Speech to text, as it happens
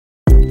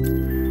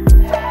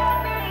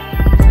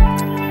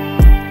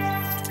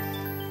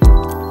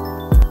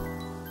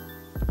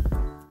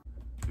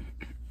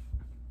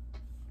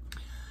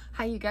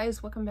you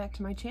guys, welcome back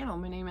to my channel.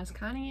 My name is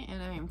Connie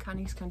and I am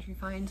Connie's Country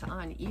Finds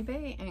on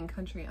eBay and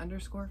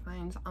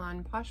country_finds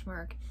on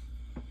Poshmark.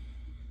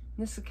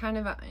 This is kind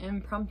of an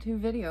impromptu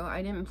video.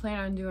 I didn't plan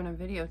on doing a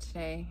video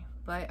today,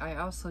 but I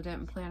also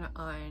didn't plan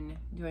on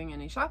doing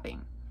any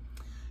shopping.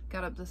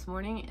 Got up this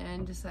morning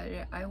and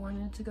decided I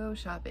wanted to go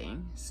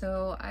shopping.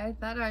 So I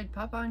thought I'd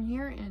pop on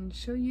here and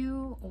show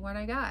you what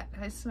I got.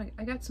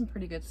 I got some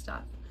pretty good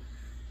stuff.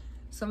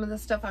 Some of the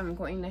stuff I'm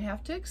going to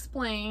have to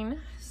explain,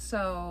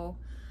 so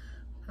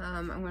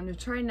I'm going to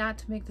try not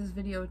to make this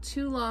video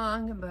too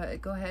long,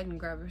 but go ahead and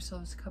grab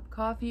yourselves a cup of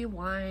coffee,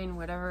 wine,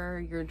 whatever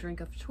your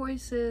drink of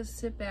choice is.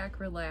 Sit back,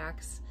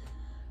 relax,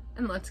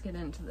 and let's get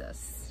into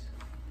this.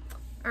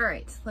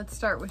 Alright, let's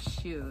start with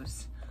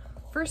shoes.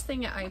 First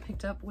thing I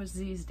picked up was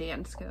these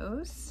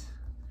Danskos,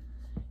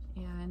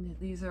 and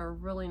these are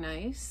really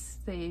nice.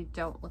 They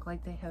don't look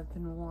like they have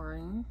been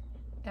worn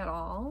at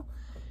all.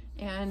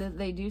 And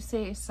they do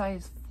say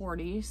size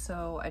 40,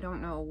 so I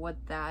don't know what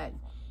that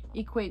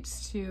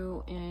equates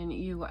to in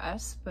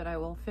US, but I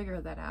will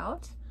figure that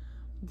out.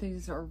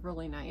 These are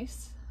really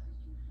nice.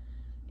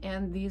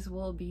 And these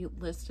will be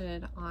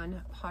listed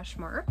on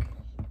Poshmark.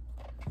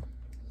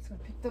 So I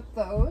picked up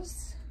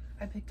those.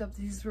 I picked up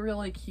these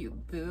really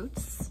cute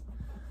boots.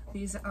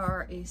 These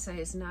are a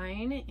size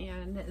 9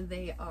 and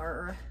they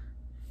are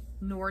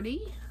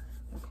Nordy.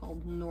 They're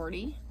called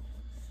Nordy.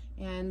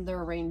 And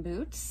they're rain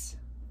boots.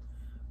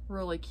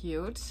 Really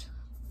cute.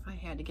 I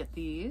had to get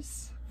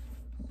these.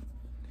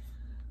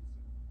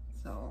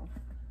 So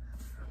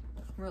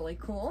really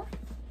cool.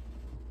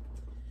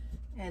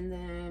 And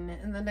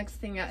then the next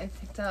thing I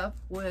picked up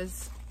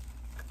was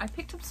I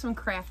picked up some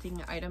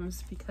crafting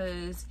items,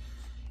 because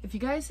if you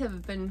guys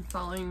have been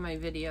following my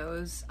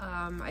videos,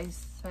 I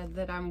said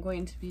that I'm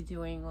going to be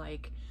doing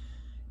like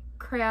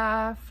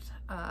craft,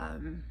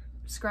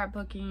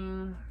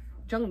 scrapbooking,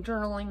 junk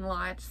journaling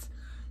lots.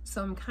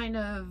 So I'm kind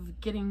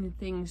of getting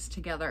things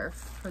together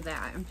for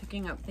that. I'm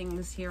picking up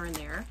things here and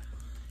there.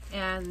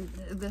 And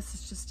this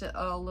is just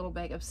a little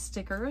bag of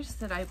stickers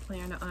that I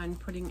plan on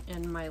putting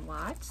in my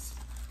lots.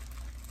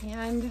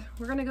 And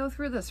we're gonna go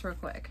through this real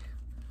quick.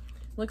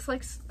 Looks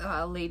like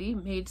a lady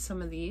made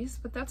some of these,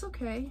 but that's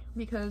okay,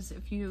 because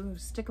if you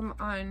stick them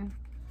on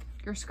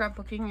your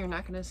scrapbooking, you're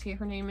not gonna see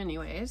her name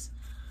anyways.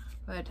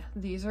 But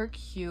these are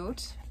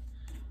cute.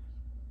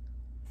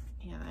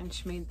 And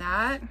she made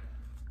that.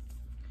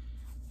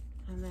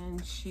 And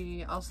then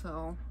she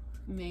also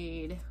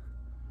made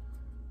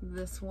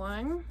this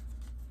one.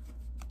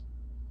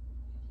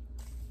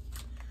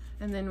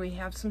 And then we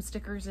have some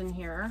stickers in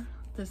here.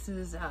 This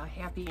is a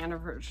happy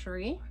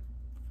anniversary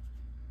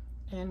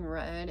in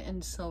red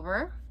and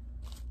silver.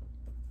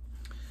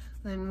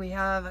 Then we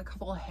have a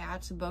couple of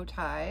hats, bow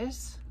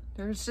ties.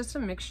 There's just a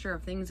mixture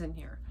of things in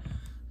here.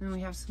 And we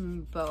have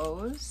some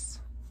bows.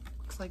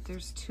 Looks like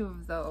there's 2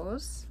 of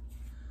those.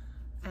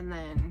 And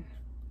then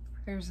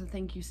there's a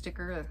thank you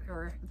sticker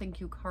or thank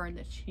you card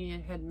that she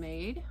had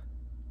made.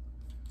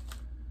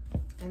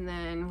 And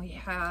then we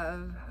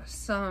have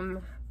some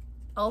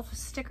elf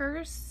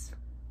stickers.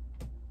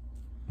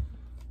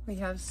 We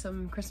have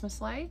some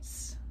Christmas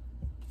lights.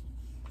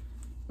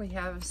 We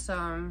have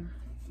some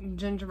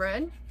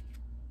gingerbread.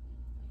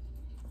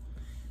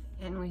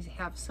 And we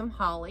have some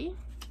holly.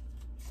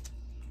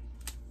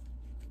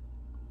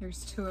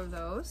 There's 2 of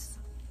those.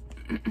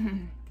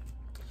 And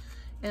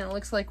it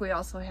looks like we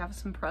also have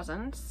some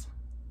presents.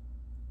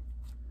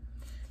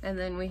 And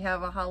then we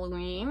have a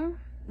Halloween,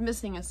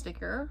 missing a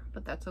sticker,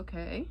 but that's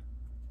okay.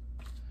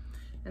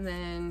 And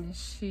then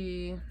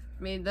she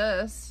made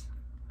this,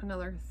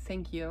 another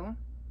thank you.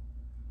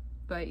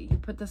 But you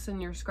put this in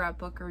your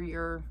scrapbook or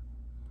your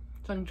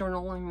junk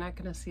journal, and you're not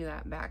gonna see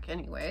that back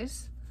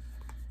anyways.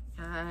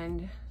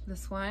 And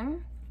this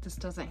one just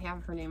doesn't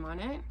have her name on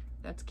it.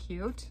 That's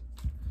cute.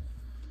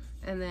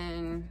 And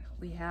then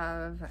we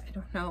have, I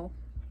don't know,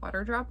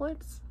 water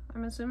droplets,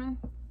 I'm assuming.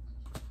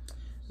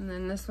 And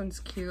then this one's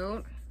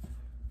cute.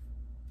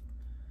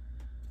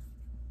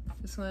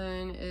 This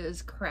one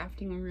is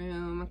crafting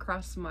room,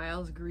 across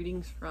miles,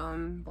 greetings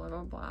from blah,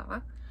 blah,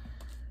 blah.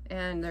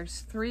 And there's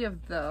 3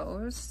 of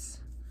those.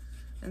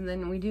 And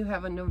then we do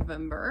have a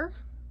November.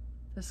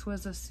 This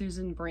was a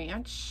Susan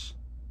Branch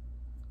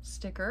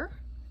sticker.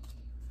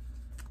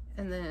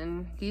 And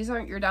then these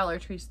aren't your Dollar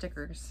Tree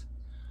stickers.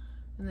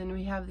 And then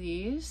we have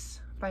these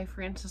by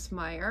Francis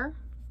Meyer.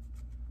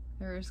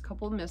 There's a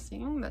couple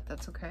missing, but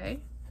that's okay.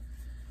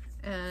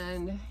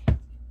 And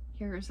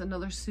here's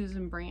another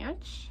Susan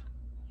Branch.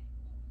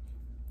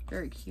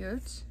 Very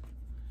cute.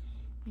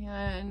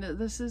 And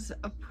this is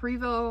a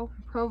Provo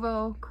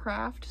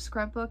Craft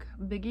Scrapbook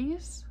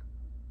Biggies.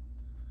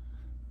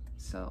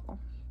 So,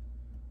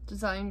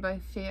 designed by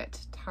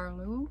Fayette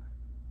Tarlew.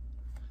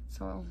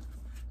 So,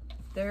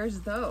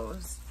 there's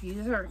those.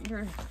 These aren't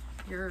your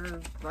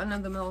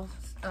run-of-the-mill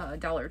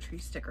Dollar Tree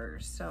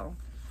stickers. So,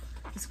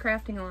 this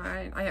crafting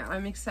line,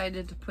 I'm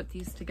excited to put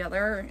these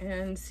together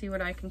and see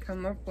what I can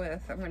come up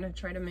with. I'm going to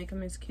try to make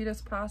them as cute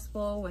as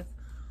possible with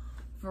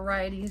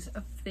varieties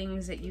of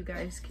things that you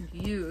guys could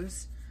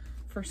use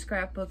for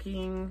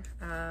scrapbooking,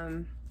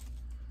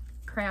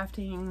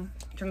 crafting,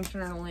 junk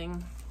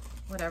journaling,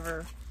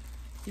 whatever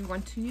you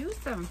want to use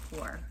them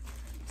for.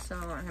 So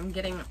I'm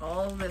getting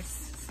all this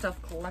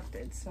stuff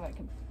collected so I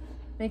can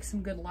make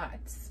some good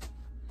lots.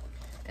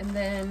 And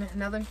then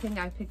another thing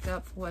I picked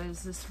up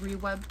was this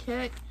reweb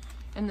kit,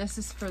 and this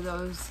is for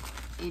those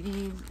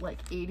 80s,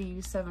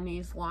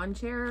 70s lawn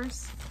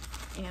chairs.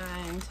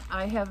 And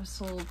I have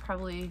sold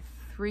probably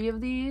 3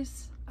 of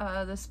these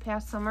this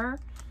past summer,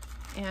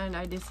 and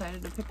I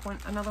decided to pick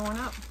another one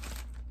up.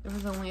 It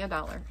was only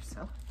 $1,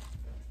 so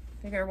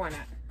figure why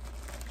not.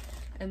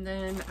 And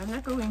then I'm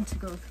not going to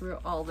go through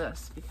all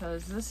this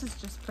because this is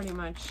just pretty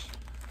much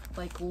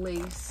like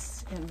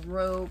lace and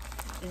rope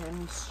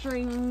and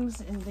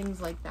strings and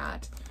things like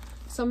that.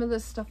 Some of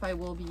this stuff I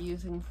will be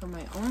using for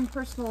my own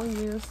personal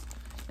use,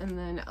 and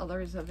then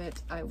others of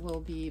it I will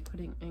be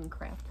putting in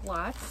craft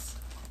lots.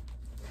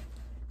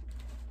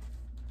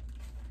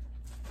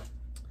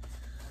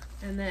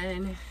 And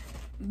then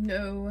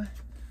no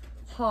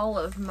haul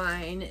of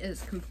mine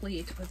is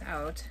complete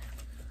without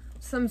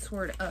some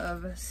sort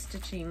of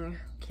stitching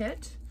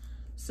kit.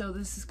 So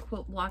this is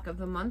quilt block of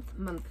the month,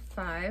 month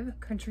 5,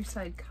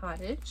 Countryside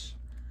Cottage.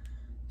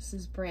 This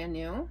is brand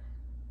new,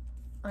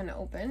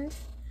 unopened.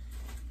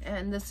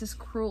 And this is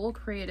Cruel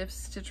Creative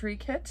Stitchery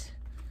Kit.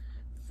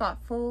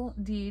 Thoughtful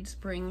deeds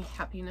bring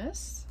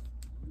happiness.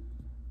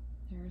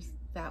 There's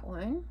that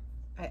one.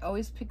 I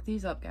always pick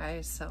these up,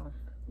 guys, so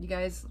you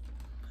guys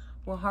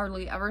will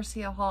hardly ever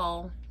see a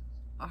haul,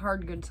 a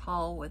hard goods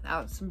haul,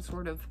 without some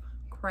sort of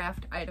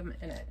craft item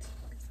in it.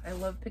 I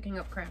love picking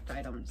up craft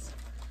items.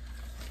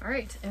 All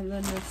right, and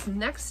then this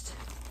next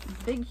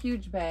big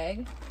huge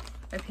bag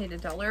I paid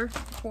 $1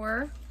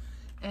 for,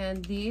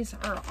 and these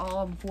are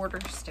all border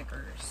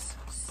stickers.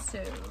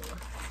 So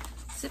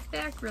sit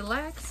back,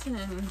 relax,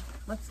 and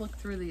let's look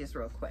through these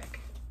real quick.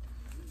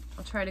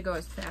 I'll try to go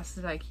as fast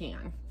as I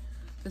can.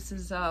 This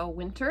is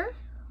winter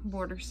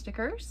border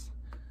stickers,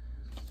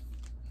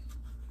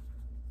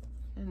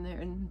 and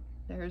then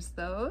there's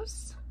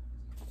those.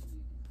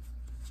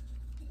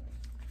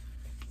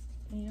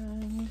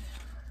 And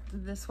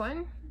this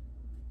one,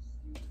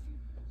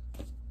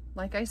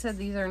 like I said,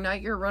 these are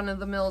not your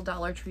run-of-the-mill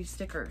Dollar Tree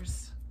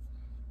stickers.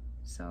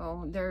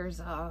 So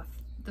there's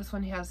this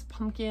one has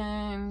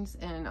pumpkins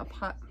and a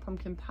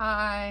pumpkin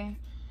pie,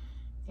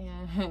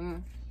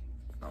 and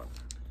oh,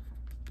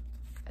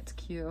 that's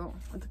cute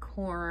with the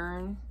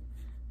corn.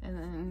 And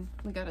then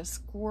we got a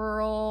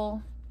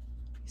squirrel.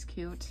 He's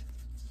cute.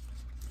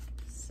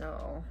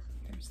 So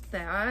there's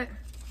that.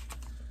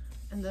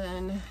 And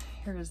then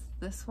here's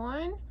this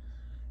one.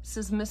 This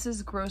is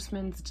Mrs.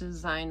 Grossman's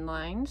Design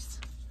Lines.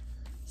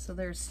 So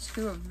there's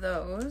 2 of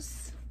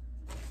those.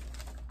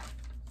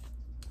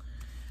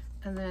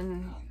 And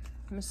then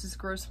Mrs.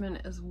 Grossman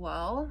as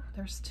well.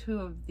 There's 2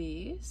 of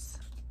these.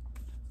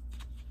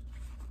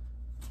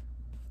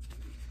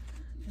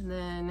 And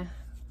then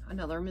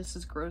another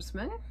Mrs.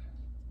 Grossman.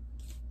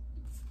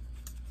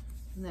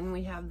 And then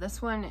we have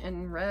this one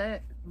in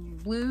red,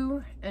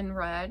 blue and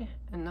red,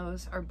 and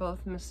those are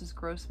both Mrs.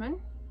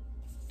 Grossman.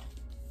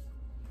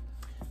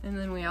 And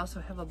then we also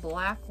have a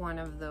black one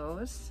of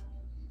those.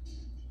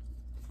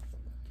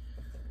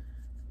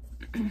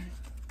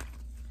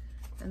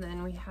 And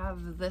then we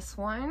have this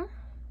one.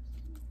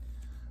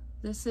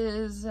 This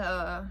is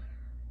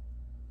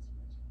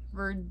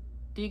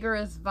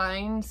Verdigris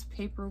Vines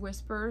Paper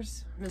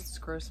Whispers, Mrs.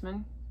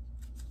 Grossman.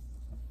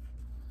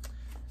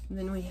 And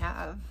then we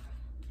have,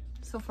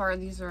 so far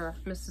these are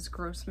Mrs.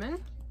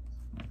 Grossman.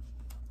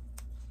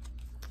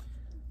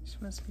 She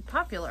must be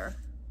popular.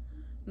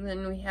 And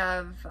then we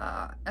have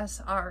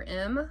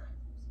SRM,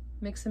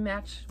 Mix and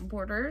Match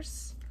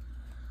Borders.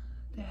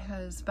 It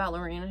has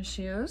ballerina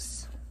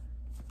shoes.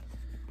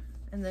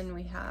 And then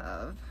we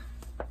have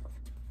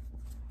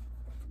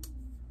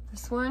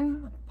this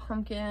one with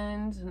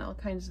pumpkins and all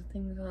kinds of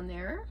things on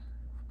there.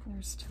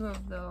 There's 2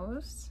 of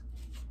those.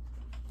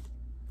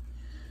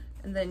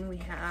 And then we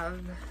have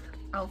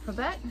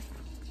alphabet.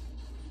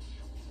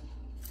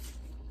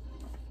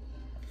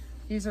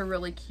 These are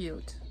really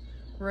cute.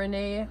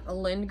 Renee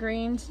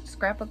Lindgren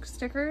scrapbook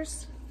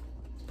stickers.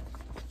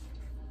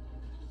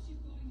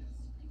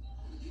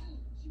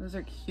 Those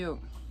are cute.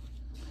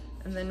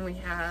 And then we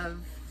have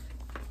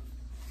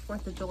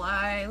 4th of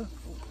July,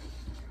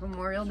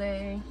 Memorial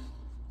Day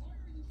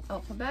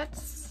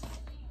alphabets.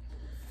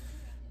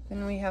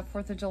 Then we have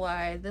 4th of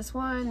July, this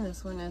one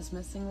is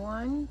missing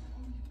 1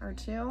 or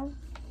 2.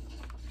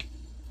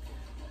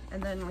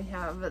 And then we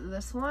have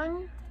this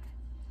one.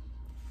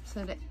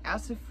 So the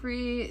acid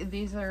free,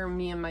 these are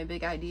me and my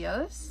big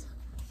ideas.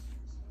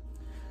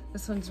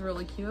 This one's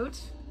really cute.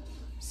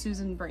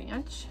 Susan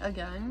Branch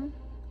again.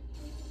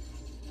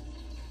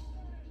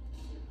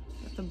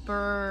 With the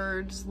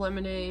birds,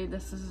 lemonade.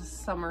 This is a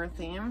summer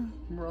theme.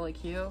 Really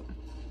cute.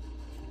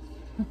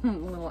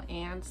 Little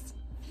ants.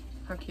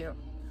 How cute.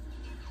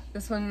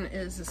 This one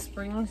is a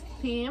spring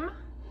theme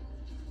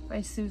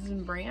by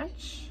Susan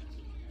Branch.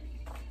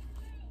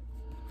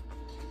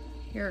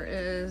 Here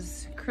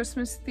is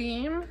Christmas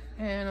theme,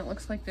 and it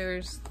looks like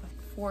there's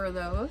 4 of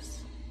those.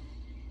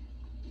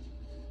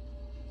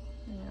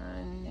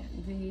 And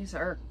these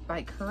are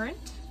by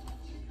Current.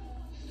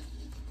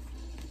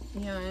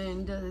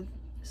 And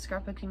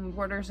Scrapbooking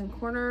Borders and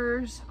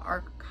Corners,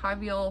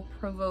 Archival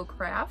Provo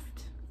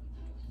Craft.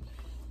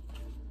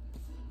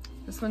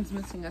 This one's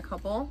missing a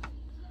couple.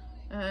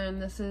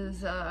 And this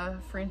is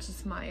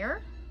Francis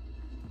Meyer.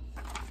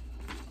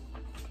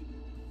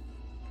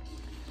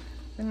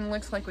 And it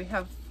looks like we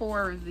have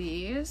 4 of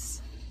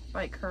these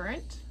by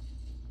Current.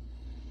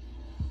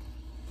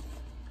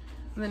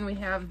 And then we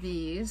have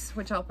these,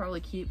 which I'll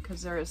probably keep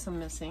because there is some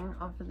missing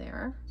off of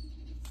there.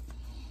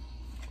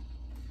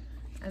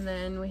 And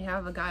then we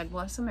have a God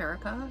Bless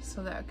America,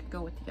 so that could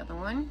go with the other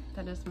one.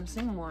 That is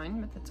missing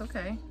 1, but that's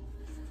okay.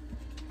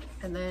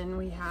 And then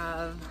we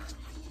have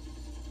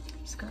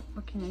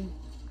Scrapbooking,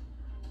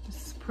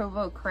 this is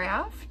Provo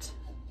Craft.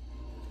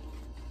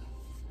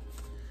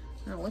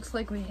 And it looks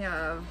like we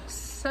have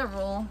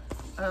several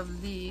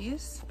of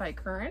these by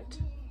Current.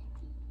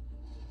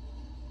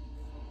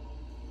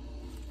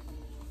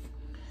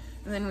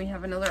 And then we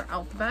have another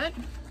Alphabet.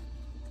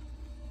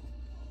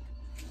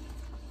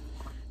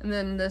 And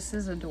then this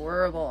is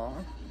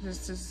adorable.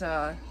 This is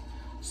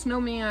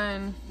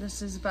Snowman.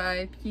 This is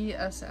by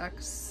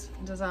PSX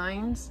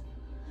Designs.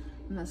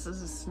 And this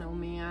is a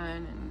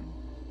snowman and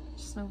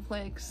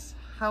snowflakes.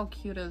 How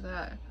cute is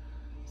that? It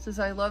says,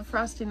 I love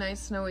frosty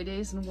nights, snowy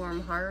days, and warm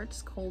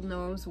hearts. Cold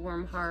nose,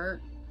 warm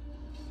heart.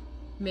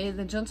 May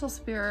the gentle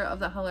spirit of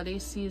the holiday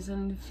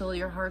season fill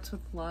your hearts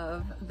with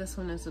love. This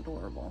one is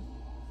adorable.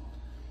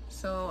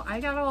 So I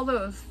got all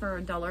those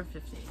for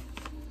 $1.50.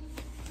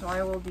 So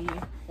I will be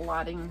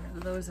lotting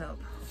those up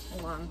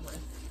along with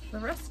the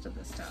rest of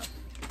the stuff.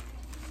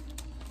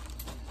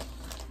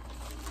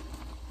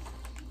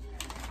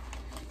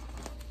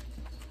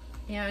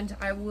 And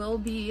I will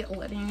be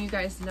letting you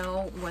guys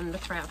know when the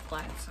craft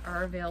flats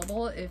are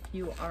available if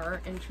you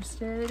are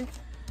interested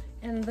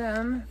in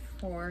them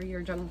for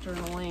your junk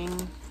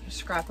journaling,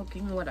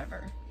 scrapbooking,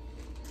 whatever.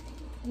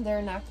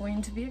 They're not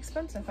going to be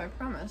expensive, I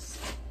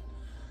promise.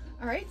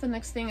 All right, the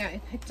next thing I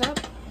picked up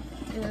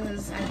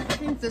is, I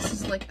think this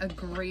is like a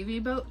gravy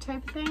boat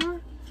type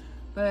thing,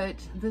 but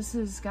this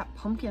has got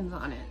pumpkins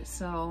on it.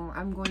 So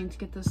I'm going to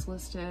get this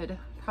listed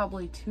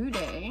probably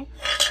today.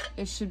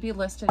 It should be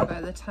listed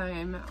by the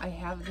time I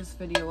have this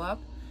video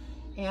up.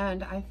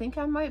 And I think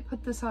I might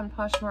put this on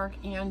Poshmark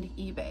and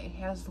eBay. It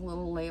has the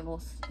little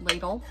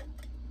ladle.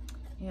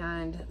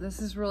 And this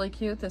is really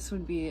cute. This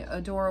would be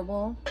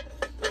adorable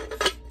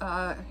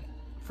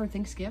for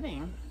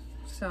Thanksgiving.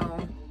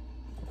 So,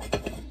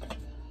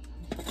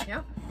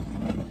 yeah,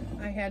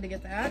 I had to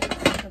get that. I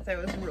thought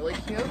that was really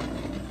cute.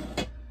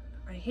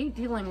 I hate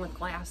dealing with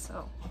glass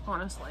though,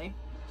 honestly.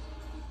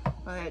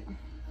 But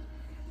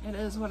it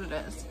is what it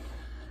is.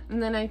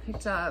 And then I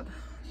picked up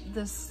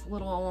this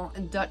little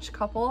Dutch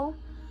couple.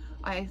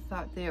 I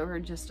thought they were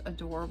just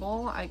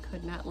adorable. I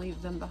could not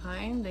leave them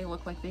behind. They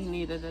look like they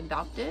needed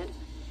adopted.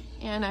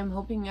 And I'm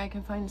hoping I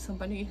can find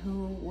somebody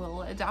who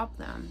will adopt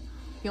them.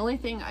 The only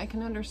thing I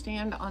can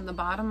understand on the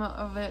bottom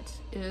of it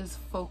is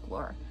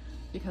folklore,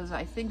 because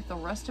I think the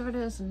rest of it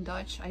is in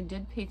Dutch. I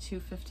did pay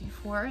 $2.50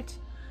 for it,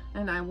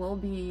 and I will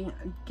be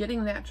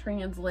getting that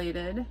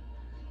translated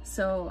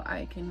so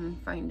I can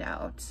find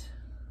out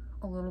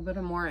a little bit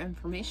of more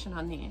information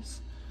on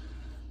these.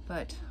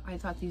 But I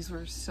thought these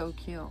were so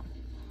cute,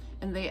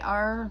 and they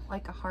are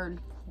like a hard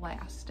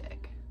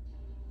plastic,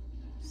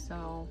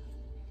 so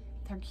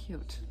they're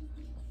cute.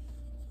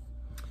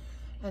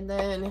 And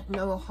then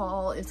no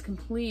haul is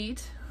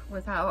complete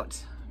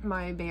without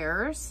my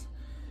bears.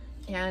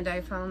 And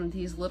I found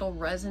these little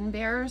resin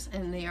bears,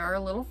 and they are a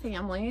little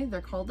family. They're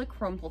called the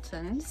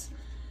Crumpletons.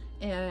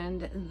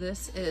 And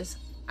this is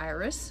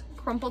Iris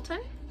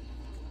Crumpleton.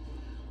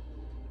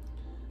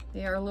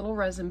 They are little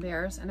resin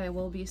bears, and I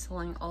will be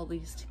selling all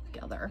these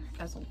together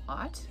as a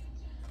lot.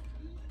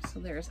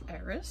 So there's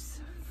Iris.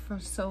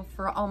 So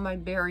for all my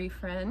berry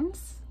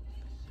friends,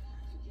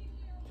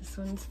 this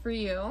one's for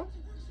you.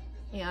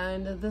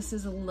 And this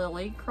is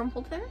Lily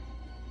Crumpleton.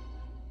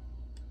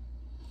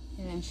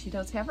 And she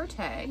does have her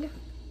tag.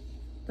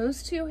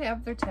 Those two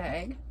have their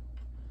tag.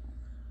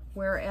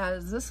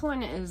 Whereas this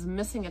one is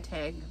missing a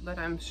tag, but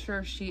I'm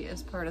sure she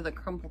is part of the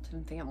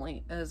Crumpleton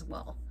family as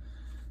well.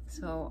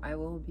 So I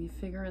will be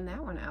figuring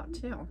that one out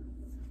too.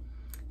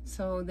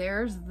 So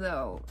there's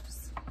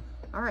those.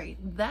 All right,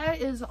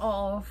 that is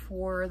all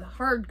for the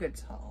hard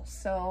goods haul.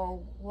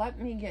 So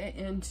let me get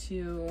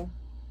into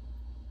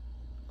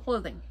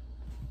clothing.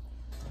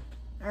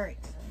 All right,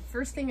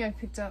 first thing I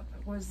picked up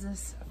was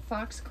this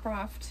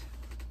Foxcroft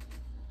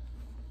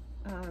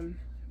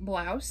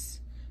blouse.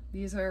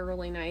 These are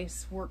really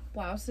nice work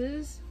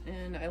blouses,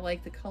 and I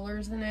like the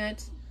colors in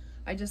it.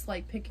 I just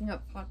like picking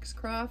up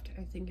Foxcroft.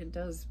 I think it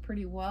does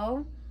pretty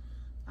well.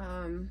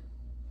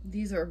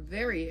 These are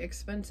very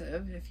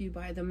expensive if you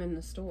buy them in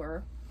the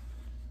store.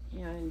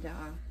 And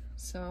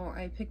so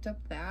I picked up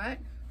that.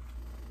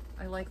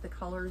 I like the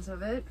colors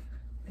of it.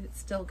 It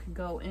still could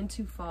go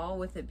into fall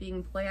with it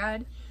being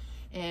plaid.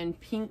 And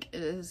pink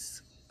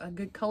is a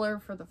good color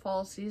for the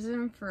fall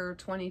season for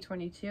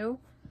 2022.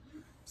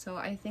 So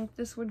I think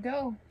this would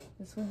go.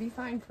 This would be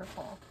fine for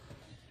fall.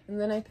 And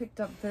then I picked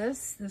up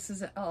this. This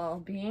is an LL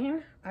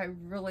Bean. I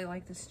really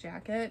like this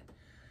jacket.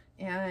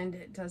 And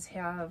it does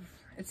have,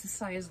 it's a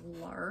size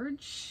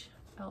large.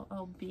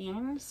 LL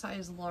Bean,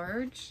 size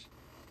large.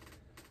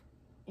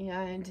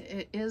 And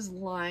it is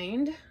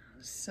lined.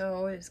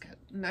 So it's got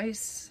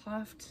nice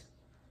soft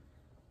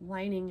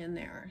lining in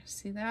there.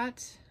 See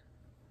that?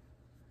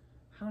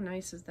 How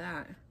nice is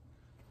that?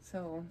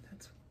 So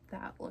that's what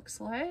that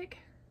looks like.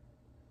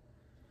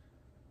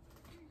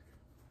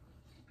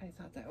 I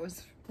thought that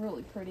was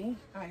really pretty.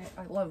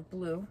 I love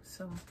blue,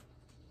 so.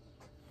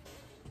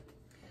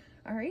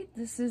 All right,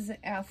 this is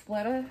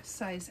Athleta,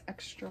 size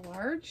extra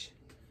large.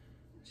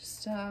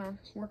 Just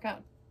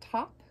workout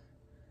top.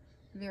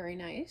 Very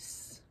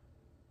nice.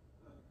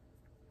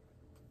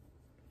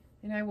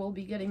 And I will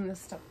be getting this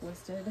stuff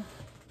listed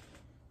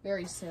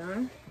very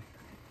soon.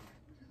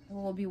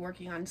 We'll be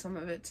working on some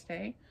of it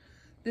today.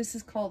 This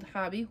is called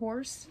Hobby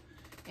Horse.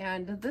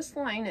 And this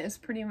line is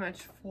pretty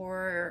much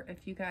for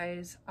if you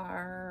guys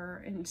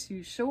are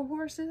into show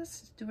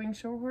horses, doing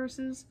show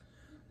horses.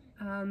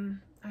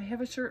 I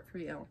have a shirt for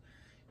you.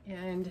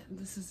 And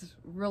this is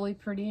really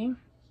pretty.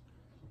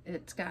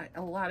 It's got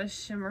a lot of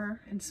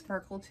shimmer and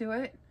sparkle to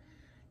it.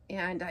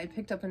 And I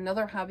picked up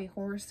another Hobby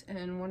Horse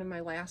in one of my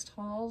last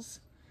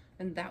hauls.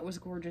 And that was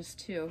gorgeous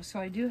too. So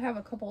I do have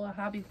a couple of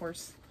Hobby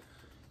Horse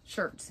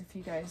shirts if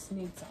you guys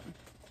need some.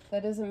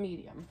 That is a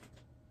medium.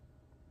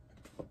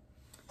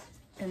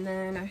 And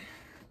then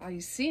I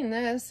seen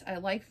this, I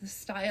like the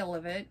style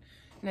of it,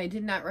 and I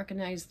did not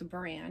recognize the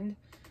brand.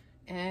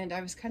 And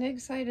I was kind of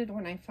excited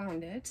when I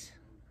found it.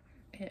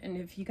 And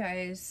if you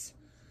guys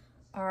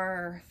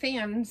are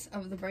fans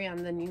of the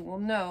brand, then you will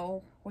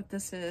know what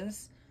this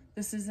is.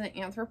 This is an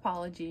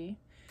Anthropologie,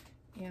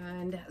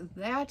 and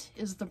that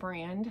is the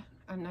brand.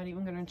 I'm not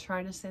even going to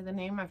try to say the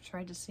name. I've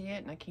tried to say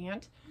it and I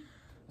can't.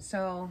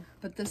 So,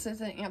 but this is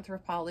an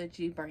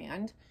Anthropologie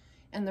brand.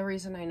 And the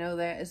reason I know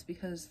that is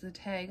because the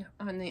tag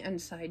on the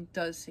inside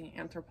does say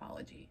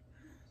Anthropologie.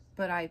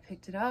 But I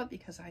picked it up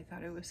because I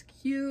thought it was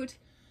cute.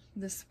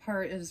 This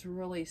part is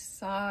really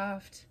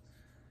soft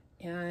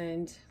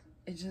and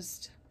it's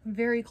just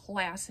very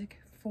classic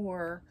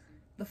for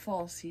the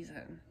fall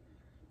season.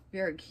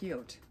 Very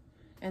cute.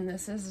 And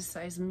this is a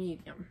size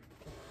medium.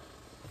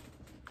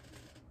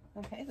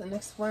 Okay, the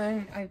next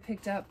one I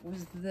picked up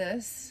was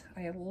this.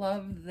 I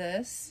love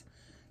this.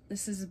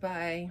 This is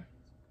by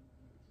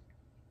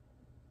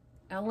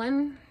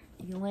Elaine,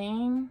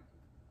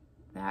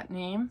 that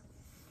name.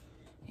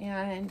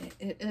 And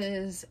it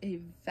is a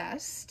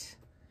vest.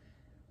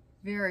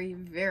 Very,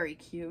 very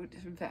cute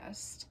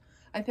vest.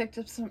 I picked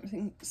up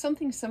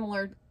something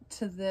similar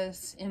to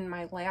this in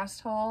my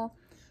last haul,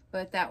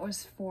 but that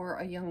was for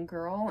a young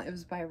girl. It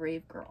was by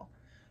Rave Girl.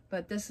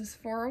 But this is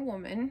for a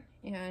woman,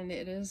 and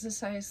it is a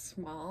size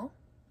small.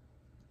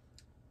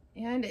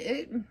 And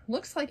it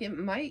looks like it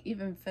might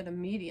even fit a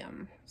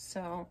medium.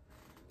 So,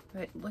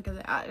 but look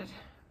at that.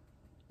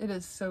 It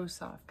is so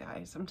soft,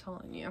 guys. I'm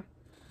telling you.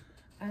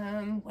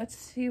 Let's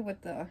see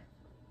what the...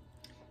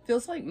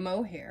 Feels like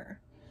mohair.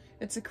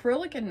 It's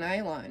acrylic and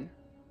nylon.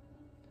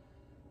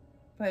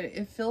 But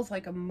it feels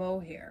like a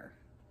mohair.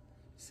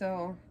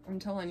 So, I'm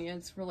telling you,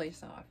 it's really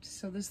soft.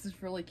 So this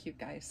is really cute,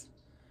 guys.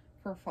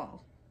 For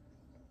fall.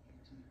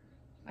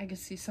 I could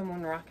see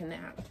someone rocking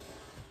that.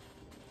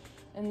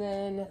 And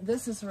then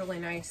this is really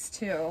nice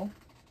too.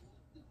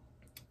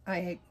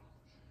 It's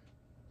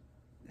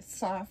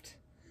soft.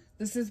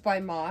 This is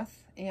by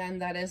Moth,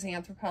 and that is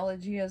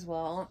Anthropologie as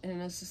well,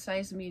 and it's a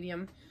size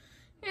medium.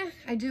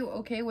 I do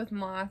okay with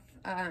Moth.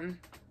 I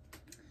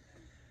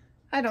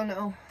don't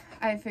know.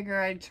 I figure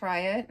I'd try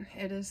it.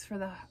 It is for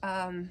the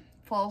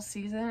fall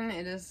season.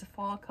 It is the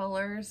fall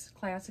colors,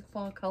 classic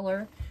fall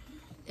color.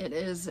 It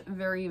is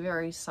very,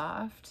 very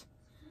soft.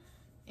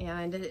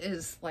 And it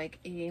is like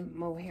a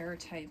mohair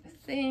type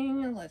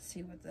thing. Let's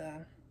see what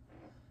the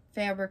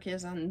fabric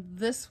is on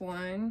this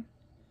one.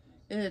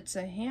 It's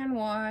a hand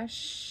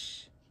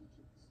wash.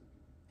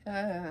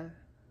 Okay.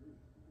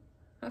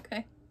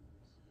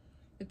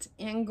 It's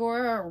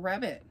Angora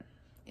rabbit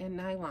and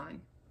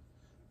nylon.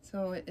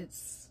 So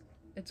it's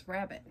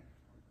rabbit.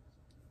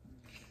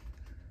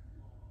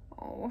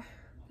 Oh,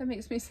 that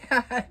makes me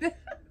sad.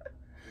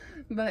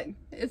 But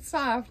it's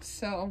soft,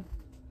 so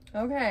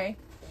okay.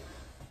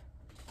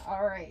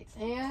 All right,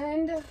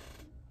 and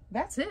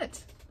that's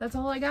it. That's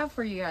all I got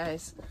for you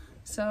guys.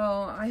 So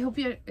I hope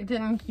it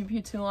didn't keep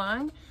you too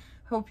long.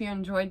 Hope you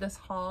enjoyed this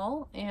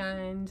haul,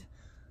 and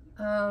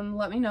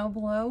let me know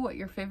below what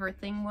your favorite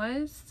thing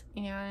was,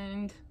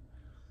 and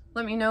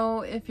let me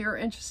know if you're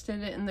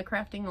interested in the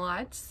crafting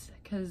lots,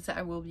 because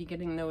I will be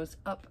getting those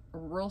up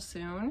real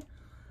soon,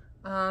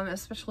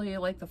 especially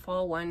like the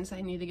fall ones.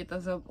 I need to get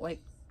those up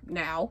like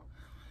now.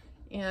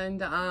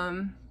 And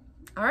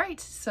all right,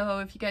 so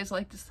if you guys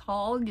like this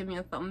haul, give me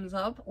a thumbs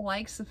up,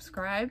 like,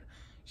 subscribe,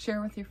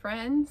 share with your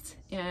friends,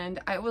 and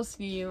I will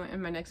see you in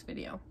my next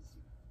video.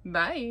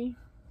 Bye!